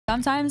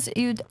Sometimes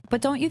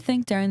but don't you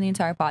think during the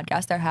entire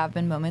podcast there have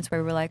been moments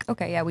where we're like,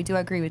 okay, yeah, we do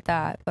agree with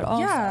that, but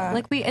also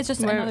like it's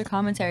just another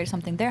commentary or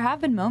something. There have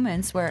been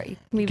moments where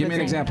we've give me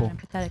an example.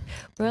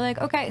 We're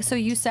like, okay, so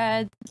you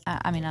said,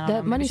 I mean, I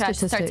don't know, maybe I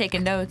should start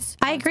taking notes.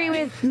 I agree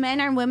with men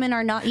and women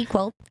are not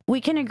equal.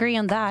 We can agree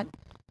on that.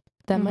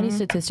 That money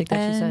statistic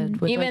that you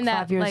said, with even like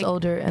 5 years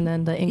older, and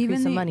then the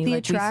increase in money, the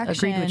like we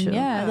agreed with you.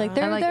 Yeah, like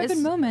there have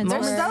been moments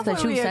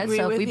that you said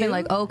stuff. We've been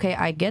like, oh, okay,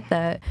 I get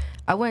that.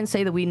 I wouldn't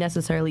say that we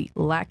necessarily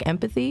lack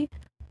empathy,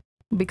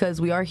 because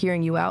we are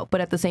hearing you out,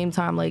 but at the same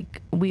time,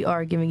 like, we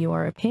are giving you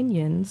our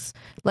opinions.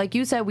 Like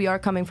you said, we are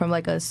coming from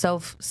like a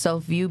self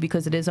view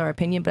because it is our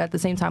opinion, but at the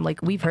same time,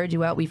 like, we've heard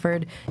you out, we've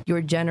heard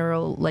your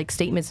general like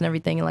statements and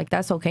everything, and like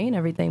that's okay and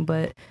everything,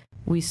 but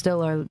we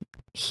still are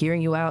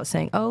hearing you out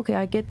saying, oh, okay,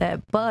 I get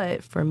that,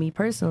 but for me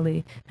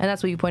personally, and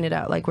that's what you pointed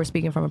out, like, we're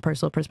speaking from a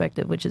personal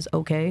perspective, which is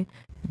okay,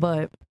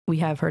 but we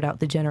have heard out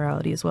the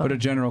generality as well. But a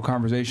general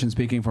conversation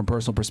speaking from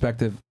personal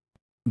perspective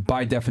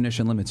by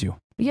definition limits you.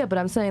 Yeah, but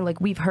I'm saying,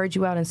 like, we've heard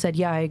you out and said,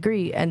 yeah, I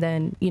agree, and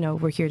then, you know,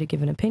 we're here to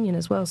give an opinion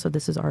as well, so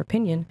this is our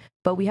opinion,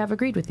 but we have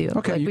agreed with you.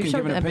 Okay, like, you can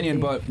give an opinion,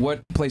 but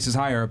what place is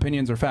higher,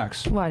 opinions or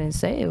facts? Well, I didn't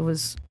say it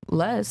was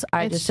less.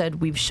 I just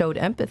said we've showed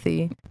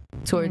empathy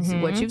towards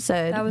what you've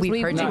said.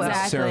 We've heard you out.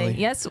 Exactly.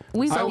 Yes,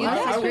 we saw you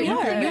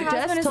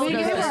just told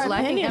us that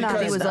lacking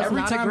empathy was us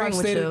every not time agreeing I've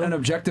with stated you. an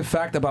objective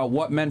fact about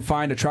what men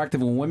find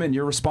attractive in women,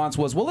 your response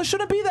was, well, it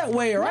shouldn't be that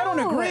way, or I don't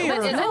agree.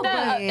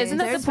 But isn't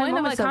that the point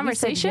of a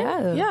conversation?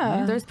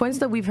 Yeah. There's points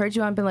that we've heard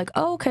you on and been like,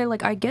 oh, okay,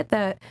 like, I get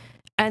that.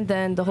 And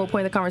then the whole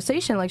point of the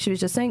conversation, like she was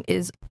just saying,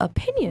 is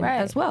opinion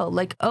as well.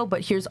 Like, oh,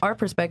 but here's our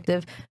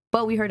perspective,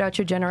 but we heard out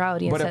your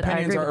generality and said, I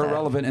agree with that. But opinions are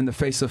irrelevant in the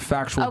face of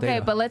factual data. Okay,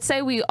 but let's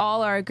say we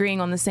all are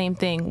agreeing on the same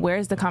thing.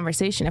 Where's the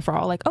conversation if we're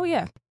all like, oh,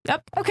 yeah.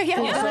 Yep. Okay,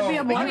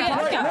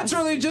 yeah.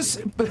 Literally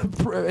just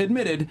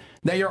admitted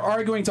that you're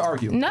arguing to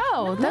argue.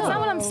 No, that's not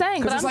what I'm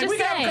saying. But it's like, we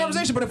can have a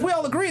conversation, but if we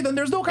all agree, then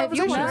there's no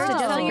conversation. If you want us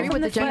to disagree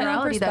with the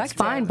generality, that's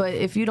fine. But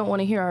if you don't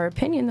want to hear our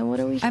opinion, then what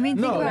are we? I mean,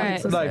 no,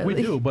 like we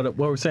do. But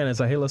what we're saying is,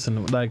 like, hey,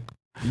 listen, like,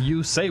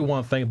 you say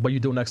one thing, but you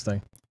do the next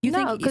thing. You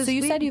think so?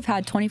 You said you've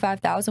had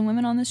 25,000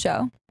 women on the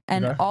show.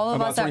 And all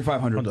of us are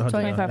 2,500.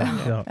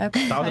 2,500.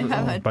 Okay.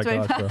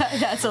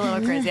 That's a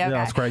little crazy. Okay. Yeah,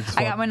 that's crazy.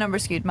 I got my number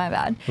skewed. My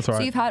bad. That's all right.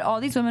 So you've had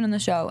all these women on the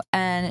show,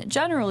 and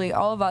generally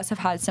all of us have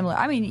had similar.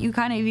 I mean, you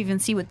kind of even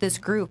see with this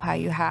group how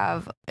you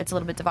have it's a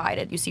little bit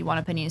divided. You see one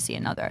opinion, you see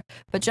another.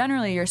 But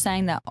generally, you're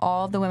saying that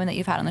all the women that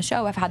you've had on the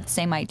show have had the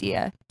same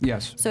idea.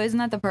 Yes. So isn't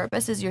that the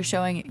purpose? Is you're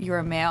showing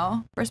your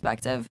male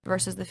perspective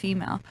versus the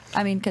female?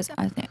 I mean, because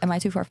am I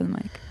too far from the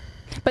mic?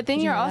 But then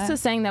you're also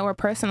saying that we're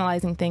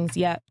personalizing things,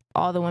 yet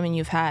all the women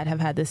you've had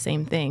have had the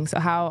same thing. So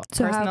how is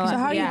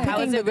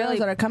it really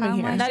that are coming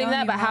here? Not even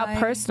that, but how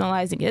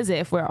personalizing is it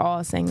if we're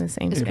all saying the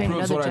same thing? It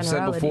proves what I've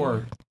said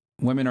before.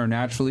 Women are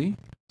naturally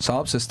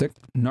solipsistic,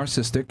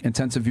 narcissistic, and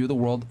tend to view the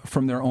world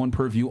from their own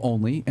purview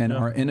only, and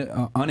are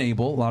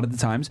unable, a lot of the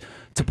times,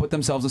 to put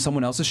themselves in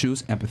someone else's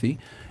shoes, empathy,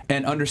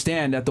 and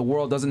understand that the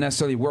world doesn't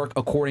necessarily work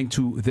according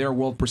to their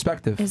world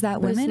perspective. Is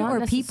that women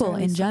or people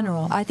in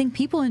general? I think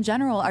people in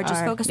general are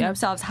just focused on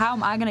themselves. How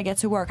am I going to get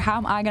to work? How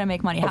am I going to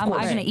make money? How am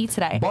I going to eat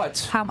today?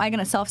 But how am I going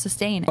to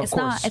self-sustain?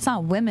 It's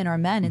not women or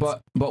men. It's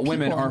but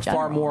women are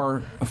far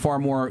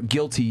more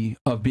guilty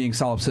of being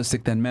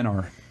solipsistic than men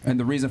are, and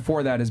the reason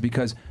for that is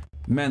because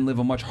men live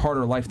a much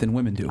harder life than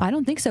women do. I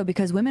don't think so,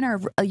 because women are,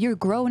 you're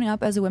growing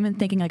up as a woman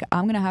thinking like,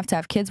 I'm going to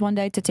have kids one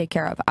day to take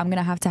care of. I'm going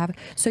to have,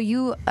 so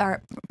you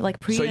are like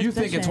So you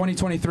think in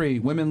 2023,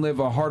 women live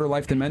a harder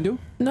life than men do?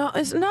 No,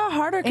 it's not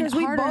harder because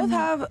we both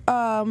have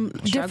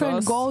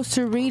different goals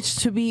to reach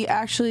to be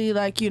actually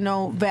like, you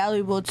know,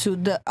 valuable to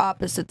the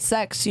opposite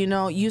sex. You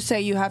know, you say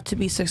you have to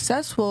be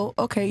successful.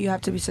 Okay, you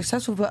have to be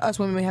successful, but us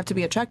women, we have to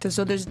be attractive.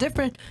 So there's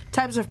different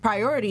types of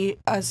priority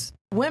as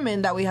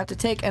women that we have to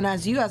take, and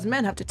as you as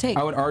men have to take.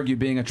 I would argue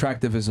being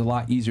attractive is a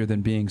lot easier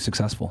than being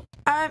successful.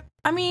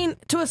 I mean,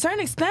 to a certain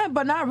extent,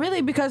 but not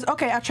really, because,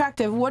 okay,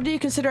 attractive. What do you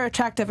consider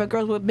attractive? A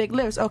girl with big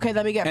lips. Okay,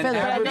 let me get fillers.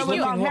 A girl with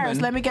long hairs.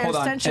 Let me get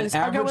extensions.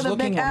 A girl with a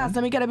big ass.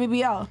 Let me get a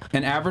BBL.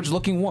 An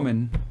average-looking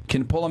woman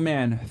can pull a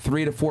man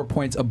 3 to 4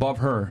 points above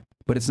her,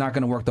 but it's not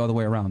going to work the other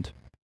way around.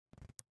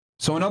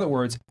 So, in other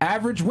words,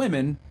 average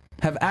women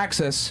have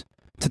access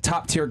to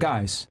top-tier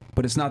guys,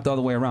 but it's not the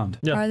other way around.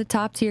 Yeah. Are the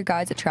top-tier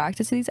guys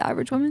attracted to these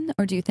average women,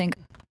 or do you think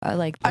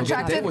like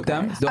attracted with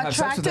them? They'll have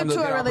sex with them.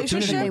 To a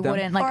relationship, they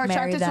wouldn't like or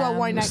attracted to a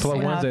one night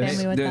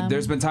stand.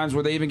 There's been times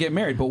where they even get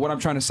married. But what I'm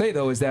trying to say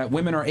though is that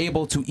women are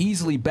able to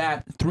easily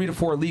bat 3 to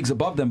 4 leagues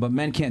above them, but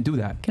men can't do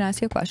that. Can I ask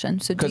you a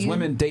question? So because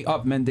women date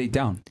up, men date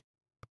down.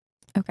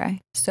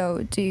 Okay.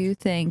 So do you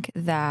think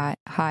that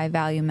high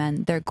value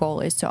men, their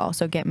goal is to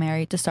also get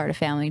married, to start a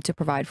family, to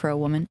provide for a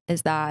woman?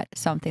 Is that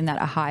something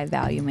that a high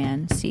value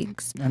man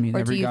seeks? I mean,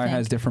 every guy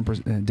has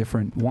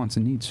different wants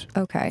and needs.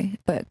 Okay.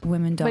 But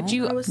women don't.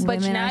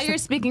 But now you're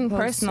speaking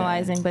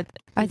personalizing, but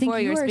I think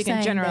you were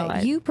saying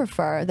that you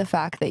prefer the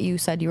fact that you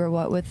said you were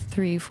with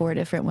 3-4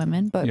 different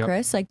women. But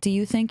Chris, like, do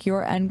you think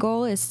your end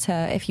goal is to,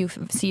 if you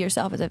see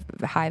yourself as a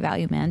high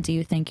value man, do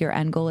you think your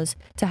end goal is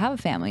to have a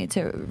family,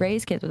 to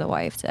raise kids with a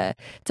wife, to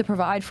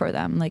provide for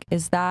them? Like,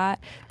 is that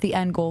the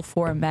end goal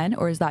for men,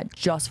 or is that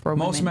just for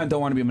women? Most men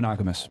don't want to be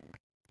monogamous.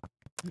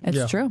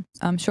 It's true.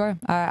 I'm sure.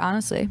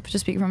 Honestly,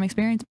 just speaking from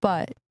experience,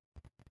 but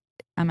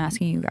I'm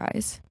asking you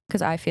guys,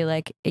 because I feel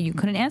like you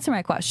couldn't answer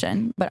my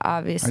question, but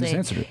obviously I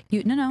just answered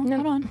it. No,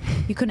 hold on.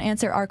 You couldn't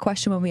answer our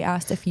question when we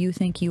asked if you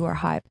think you are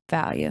high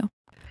value.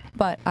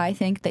 But I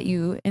think that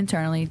you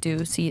internally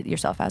do see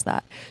yourself as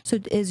that. So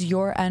is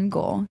your end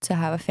goal to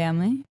have a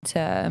family,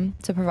 to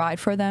provide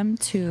for them,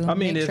 to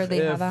make sure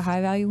they have a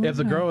high value woman? If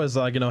the girl is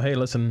like, hey,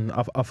 listen,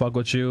 I fuck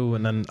with you,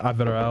 and then I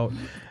vet her out,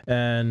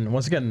 and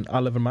once again, I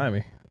live in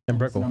Miami, in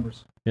Brickell.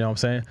 You know what I'm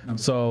saying?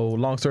 So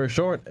long story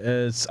short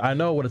is I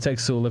know what it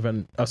takes to live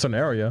in a certain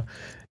area.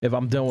 If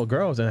I'm dealing with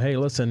girls and, hey,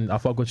 listen, I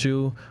fuck with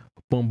you,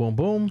 boom, boom,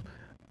 boom,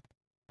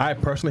 I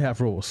personally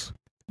have rules.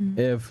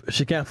 If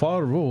she can't follow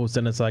the rules,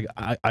 then it's like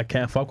I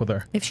can't fuck with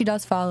her. If she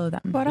does follow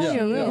them. What are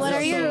your rules? What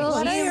are your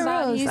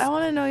rules? I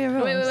want to know your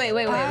rules.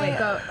 Wait.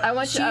 Go. I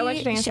want you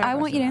to answer. I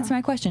want you to answer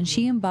my question.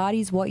 She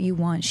embodies what you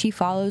want. She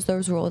follows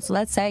those rules.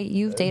 Let's say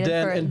you've dated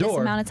for this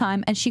amount of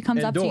time, and she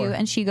comes up to you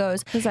and she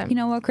goes, "You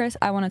know what, Chris?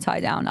 I want to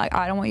tie down.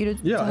 I don't want you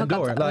to hook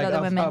up with other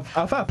women."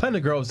 I've had plenty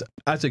of girls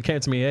actually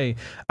came to me, "Hey,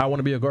 I want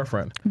to be a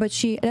girlfriend." But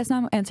that's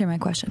not answering my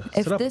question.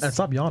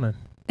 Stop yawning.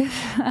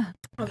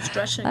 I'm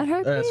stretching. That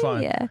hurt That's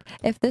fine. Yeah.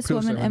 If this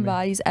woman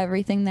embodies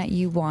everything that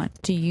you want,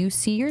 do you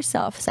see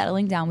yourself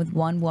settling down with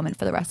one woman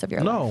for the rest of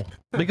your life? No,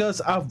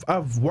 because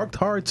I've worked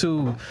hard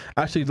to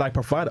actually like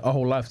provide a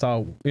whole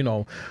lifestyle,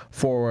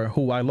 for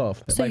who I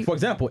love. So like for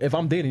example, if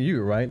I'm dating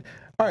you, right?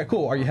 All right,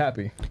 cool. Are you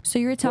happy? So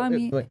you're telling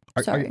me,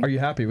 are you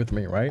happy with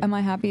me, right? Am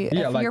I happy?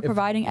 Yeah, if you're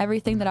providing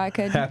everything that I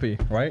could. Happy,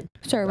 right?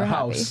 Sure, we're the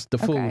house, happy. the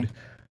food, okay.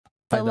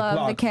 The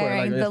love, the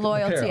caring, the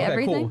loyalty,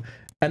 everything. Cool.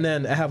 And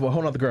then I have a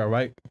whole other girl,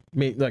 right?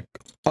 Me, like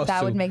us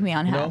that would make me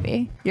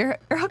unhappy. You're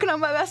hooking up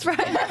my best friend.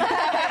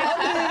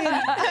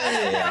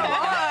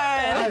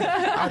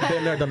 I've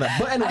been there, done that.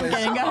 But anyways,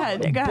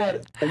 go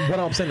ahead. But what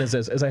I'm saying is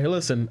this: is like, hey,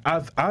 listen,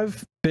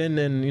 I've been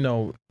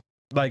in,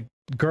 like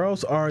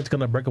girls aren't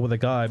gonna break up with a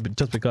guy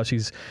just because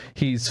he's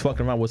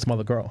fucking around with some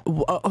other girl.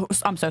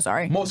 I'm so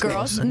sorry. Most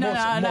girls.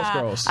 Most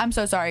girls. I'm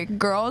so sorry.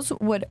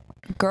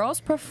 Girls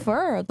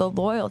prefer the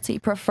loyalty,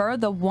 prefer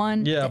the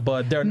one. Yeah,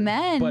 but they're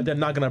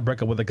not gonna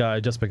break up with a guy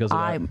just because of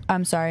that.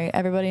 I'm sorry.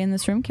 Everybody in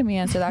this room, can we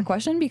answer that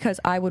question? Because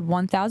I would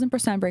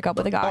 1000% break up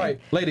with a guy. All right,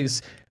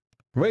 ladies.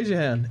 Raise your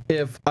hand.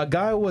 If a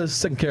guy was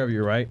taking care of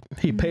you, right?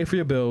 He paid for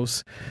your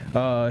bills.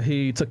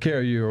 He took care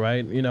of you,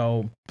 right?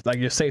 Like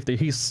your safety.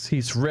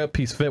 He's ripped.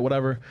 He's fit.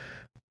 Whatever.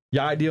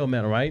 Your ideal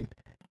man, right?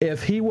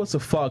 If he was to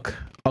fuck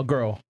a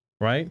girl,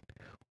 right?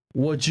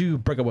 Would you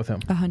break up with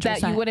him? 100%.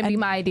 That you wouldn't be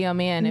my ideal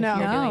man if you're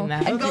doing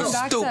that. And going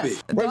back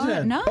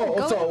stupid.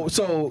 No.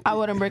 So I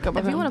wouldn't break up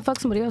with him. If you want to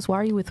fuck somebody else, why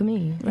are you with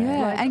me?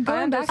 Yeah. And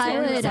going back to I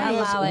would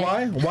allow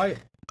it. Why?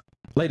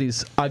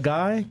 Ladies, a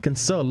guy can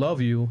still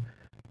love you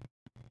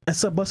and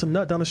still bust a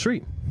nut down the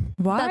street.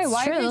 Why? That's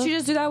why true. didn't you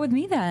just do that with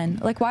me then?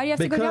 Like, why do you have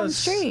to go down the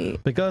street?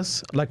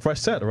 Because, like Fresh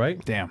said,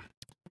 right? Damn.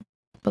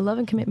 But love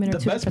and commitment are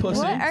The two best different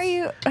pussy. things. What are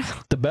you?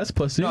 The best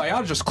pussy. No,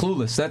 y'all just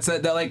clueless. That's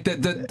like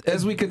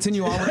as we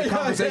continue on with the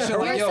conversation.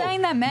 Like, You're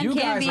saying that men you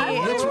can't guys be.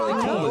 are literally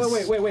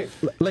clueless. Wait,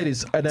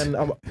 ladies, and then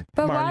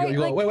But Mario, why? you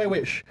go,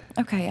 wait. Shh.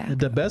 Okay, yeah.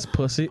 The best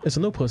pussy is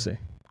a new pussy,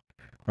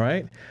 all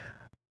right?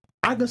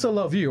 I can still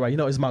love you, right?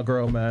 It's my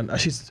girl, man.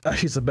 She's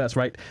the best,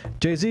 right?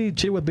 Jay-Z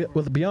cheated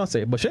with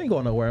Beyonce, but she ain't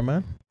going nowhere,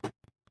 man.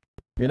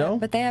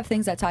 But they have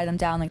things that tie them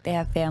down. Like they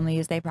have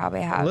families. They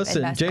probably have.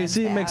 Listen,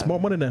 Jay-Z makes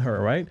more money than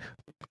her, right?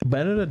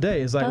 But at the end of the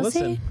day, it's like, Does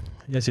listen. he?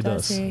 Yes, he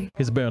does.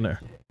 He's a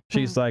billionaire.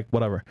 She's like,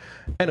 whatever.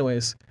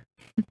 Anyways,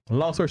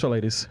 long story short,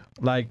 ladies,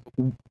 like,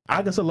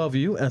 I can still love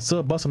you and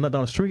still bust a nut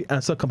down the street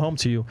and still come home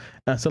to you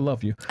and still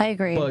love you. I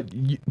agree.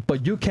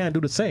 But you can't do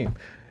the same.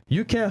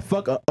 You can't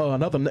fuck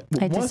another.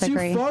 Once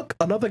you fuck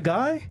another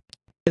guy,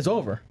 it's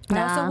over.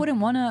 I also wouldn't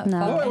want to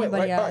fuck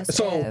anybody else.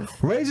 So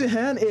raise your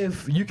hand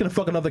if you can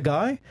fuck another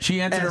guy. She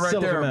answered it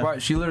right there.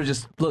 She literally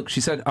just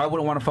she said, "I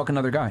wouldn't want to fuck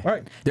another guy." All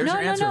right. There's your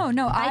answer.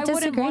 No. I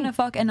wouldn't want to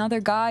fuck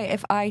another guy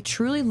if I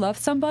truly love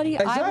somebody.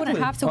 I wouldn't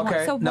have to.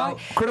 Okay. So now,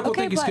 critical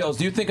thinking skills.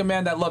 Do you think a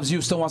man that loves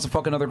you still wants to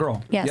fuck another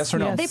girl? Yes or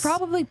no? They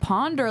probably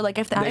ponder like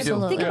if they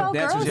Absolutely. think about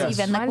girls yes.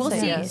 even. Like we'll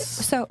see. Yes.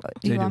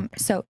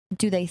 So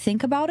do they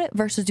think about it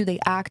versus do they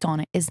act on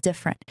it is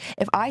different.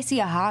 If I see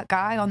a hot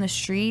guy on the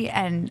street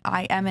and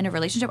I am in a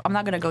relationship, I'm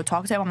not gonna go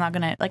talk to him. I'm not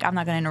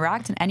gonna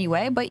interact in any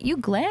way. But you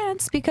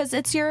glance because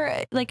it's your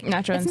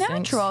natural it's instincts.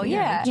 natural.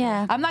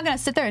 Yeah. I'm not gonna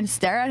sit there and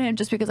stare at him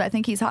just because I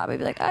think he's hot. I'd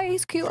be like, oh,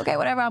 he's cute. Okay,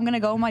 whatever. I'm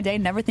gonna go on my day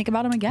and never think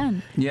about him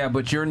again. Yeah,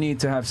 but your need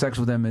to have sex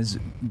with him is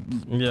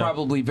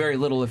probably very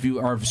little if you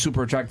are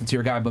super attracted to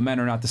your guy. But men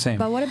are not the same.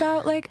 But what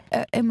about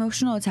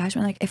emotional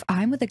attachment? Like if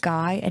I'm with a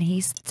guy and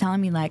he's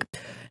telling me like,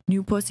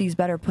 new pussy's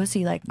better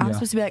pussy. Like, I'm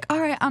supposed to be like, all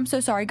right, I'm so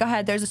sorry. Go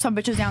ahead. There's some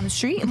bitches down the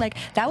street. Like,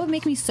 that would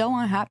make me so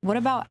unhappy. What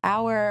about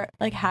our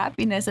like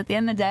happiness at the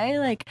end of the day?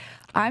 Like,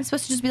 I'm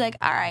supposed to just be like,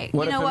 all right,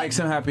 what you know if it what? makes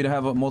him happy to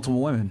have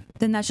multiple women?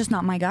 Then that's just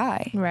not my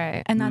guy.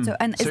 Right. And that's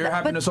So your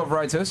happiness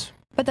overrides his?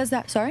 But does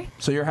that, sorry?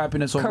 So your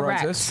happiness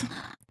overrides his?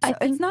 So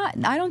it's not,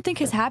 I don't think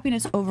his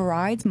happiness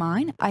overrides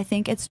mine. I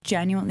think it's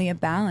genuinely a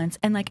balance.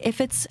 And like, if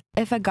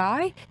a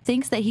guy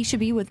thinks that he should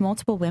be with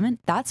multiple women,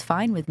 that's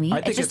fine with me.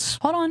 I think it's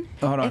hold on.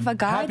 If a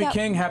guy happy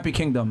king, happy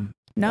kingdom.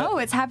 No,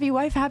 it's happy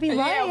wife, happy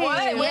life. Yeah,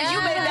 what? You made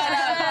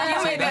that up.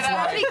 You made that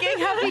up. Happy king,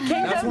 happy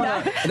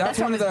kingdom. That's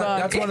one of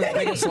the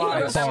biggest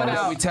lies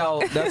that we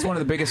tell. That's one of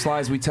the biggest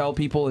lies we tell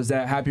people is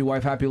that happy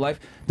wife, happy life.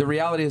 The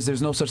reality is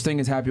there's no such thing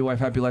as happy wife,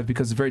 happy life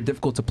because it's very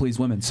difficult to please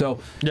women. So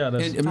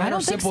men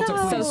are simple to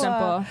please. So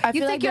simple.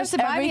 You think you have to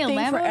buy me a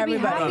Lambo to be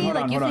happy?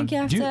 Like, you think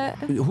you have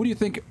to? Who do you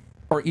think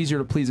are easier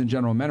to please in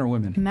general, men or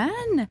women?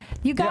 Men.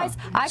 You guys,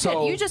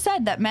 you just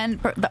said that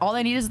men, all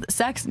they need is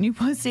sex, new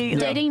pussy.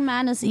 Dating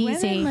man is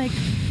easy. Women,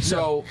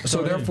 so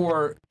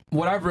therefore,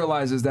 what I've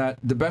realized is that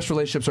the best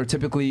relationships are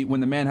typically when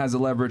the man has the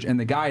leverage and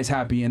the guy is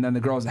happy, and then the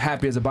girl is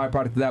happy as a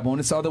byproduct of that. But when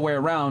it's the other way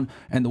around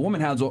and the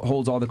woman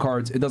holds all the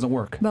cards, it doesn't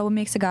work. But what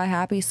makes a guy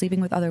happy? Sleeping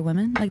with other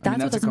women? Like,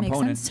 that's what doesn't make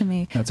sense to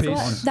me. That's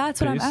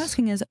what I'm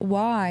asking is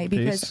why?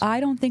 Because I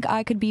don't think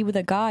I could be with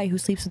a guy who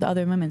sleeps with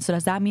other women. So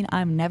does that mean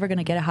I'm never going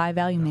to get a high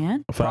value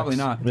man? Facts. Probably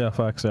not. Yeah,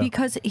 facts. Yeah.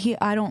 Because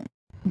I don't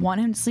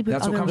want him to sleep with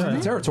other women. That's what comes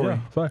with the territory.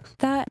 Yeah,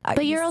 facts.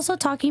 But you're also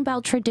talking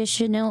about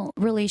traditional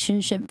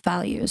relationship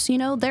values. You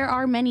know, there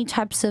are many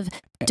types of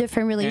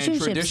different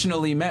relationships.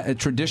 And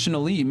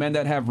traditionally, men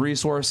that have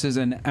resources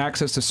and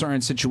access to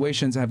certain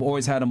situations have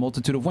always had a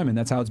multitude of women.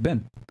 That's how it's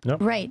been.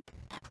 Yep. Right.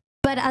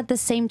 But at the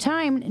same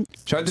time,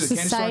 should I do the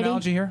candy store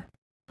analogy here?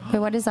 Wait,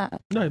 what is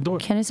that? No, do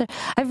it. Candy store.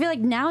 I feel like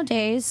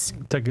nowadays,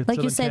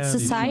 like you said,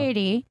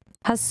 society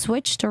has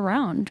switched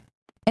around.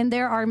 And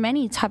there are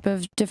many type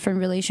of different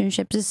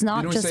relationships. It's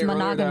not just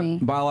monogamy.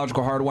 That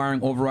biological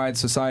hardwiring overrides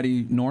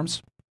society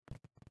norms?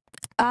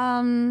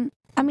 I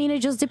mean, it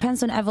just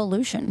depends on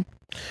evolution.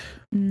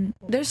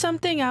 There's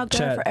something out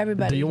there for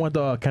everybody. Do you want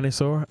the candy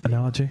store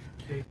analogy?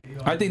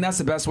 I think that's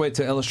the best way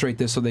to illustrate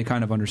this so they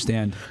kind of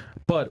understand.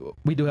 But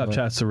we do have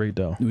chats to read,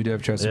 though. We do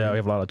have chats to read. Yeah, we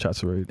have a lot of chats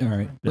to read. All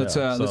right. Let's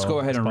go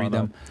ahead and read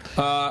them.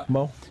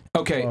 Mo?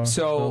 Okay,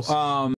 so